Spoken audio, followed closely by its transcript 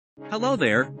Hello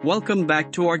there, welcome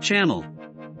back to our channel.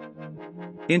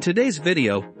 In today's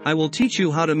video, I will teach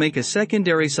you how to make a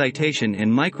secondary citation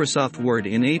in Microsoft Word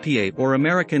in APA or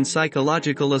American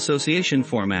Psychological Association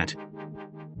format.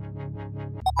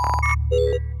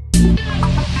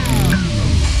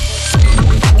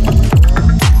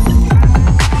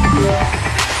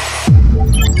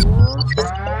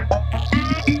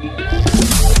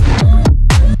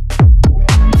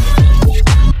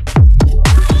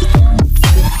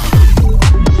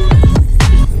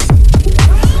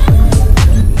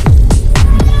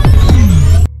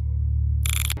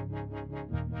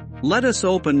 Let us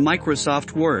open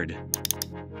Microsoft Word.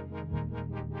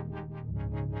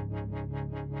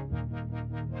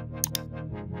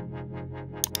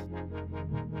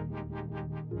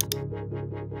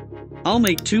 I'll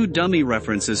make two dummy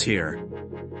references here.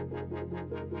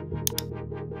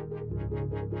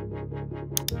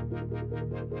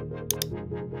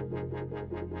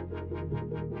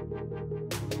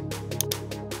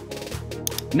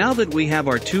 Now that we have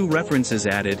our two references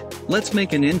added, let's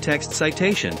make an in-text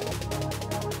citation.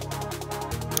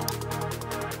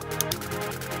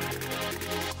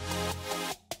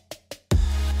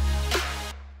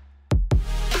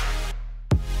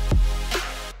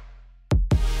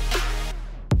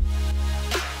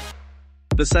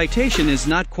 The citation is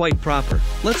not quite proper.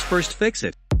 Let's first fix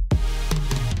it.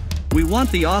 We want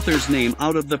the author's name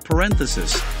out of the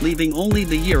parenthesis, leaving only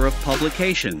the year of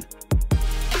publication.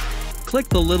 Click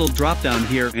the little drop-down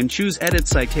here and choose Edit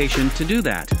Citation to do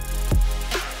that.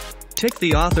 Tick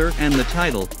the author and the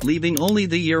title, leaving only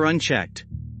the year unchecked.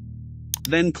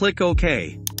 Then click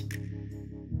OK.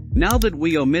 Now that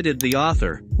we omitted the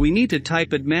author, we need to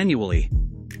type it manually.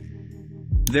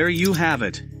 There you have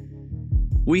it.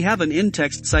 We have an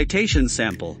in-text citation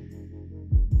sample.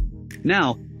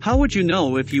 Now, how would you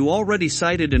know if you already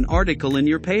cited an article in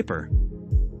your paper?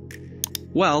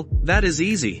 Well, that is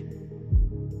easy.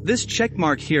 This check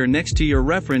mark here next to your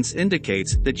reference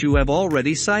indicates that you have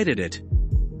already cited it.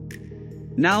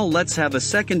 Now let's have a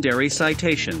secondary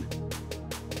citation.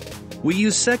 We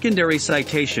use secondary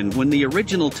citation when the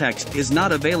original text is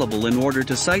not available in order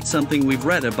to cite something we've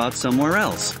read about somewhere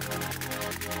else.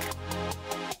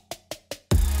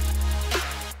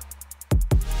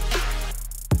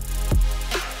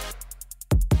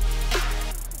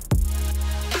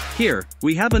 Here,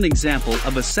 we have an example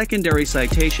of a secondary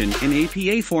citation in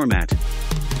APA format.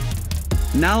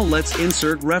 Now let's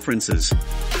insert references.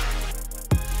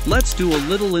 Let's do a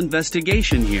little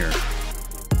investigation here.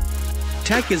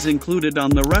 Tech is included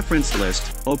on the reference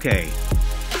list, okay.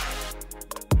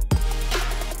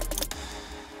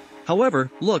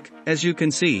 However, look, as you can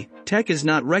see, tech is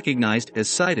not recognized as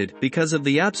cited because of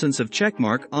the absence of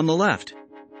checkmark on the left.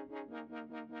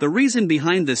 The reason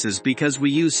behind this is because we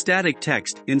use static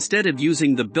text instead of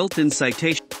using the built-in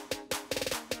citation.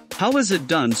 How is it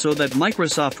done so that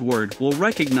Microsoft Word will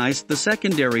recognize the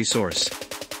secondary source?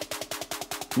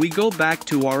 We go back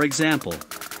to our example.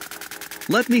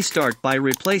 Let me start by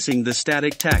replacing the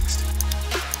static text.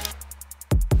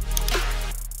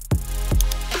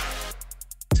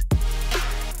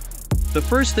 The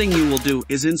first thing you will do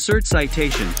is insert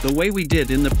citation the way we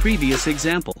did in the previous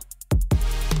example.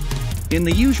 In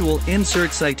the usual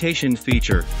Insert Citation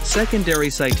feature, secondary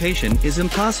citation is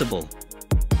impossible.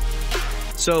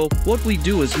 So, what we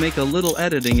do is make a little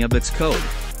editing of its code.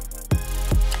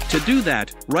 To do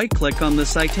that, right-click on the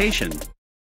citation.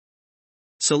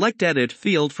 Select Edit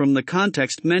field from the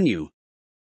context menu.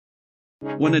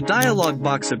 When a dialog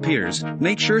box appears,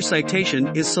 make sure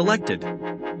Citation is selected.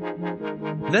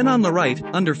 Then on the right,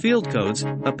 under Field Codes,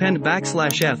 append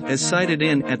 \F as cited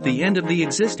in at the end of the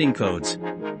existing codes.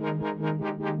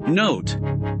 Note: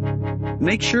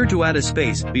 make sure to add a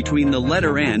space between the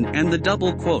letter N and the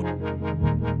double quote.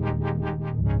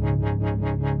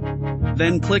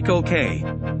 Then click OK.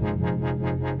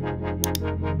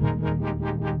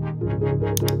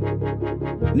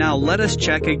 Now let us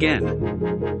check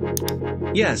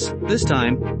again. Yes, this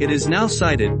time, it is now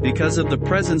cited because of the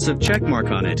presence of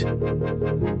checkmark on it.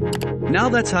 Now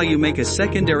that's how you make a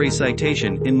secondary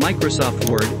citation in Microsoft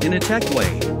Word in a tech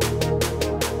way.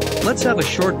 Let's have a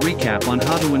short recap on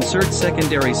how to insert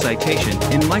secondary citation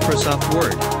in Microsoft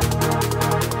Word.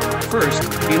 First,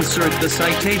 insert the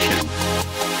citation.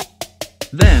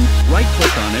 Then,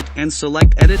 right-click on it and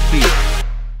select Edit Field.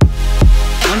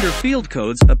 Under Field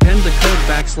Codes, append the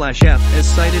code \F as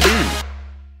cited in.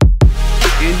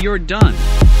 And you're done.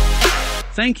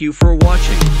 Thank you for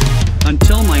watching.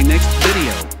 Until my next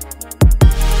video.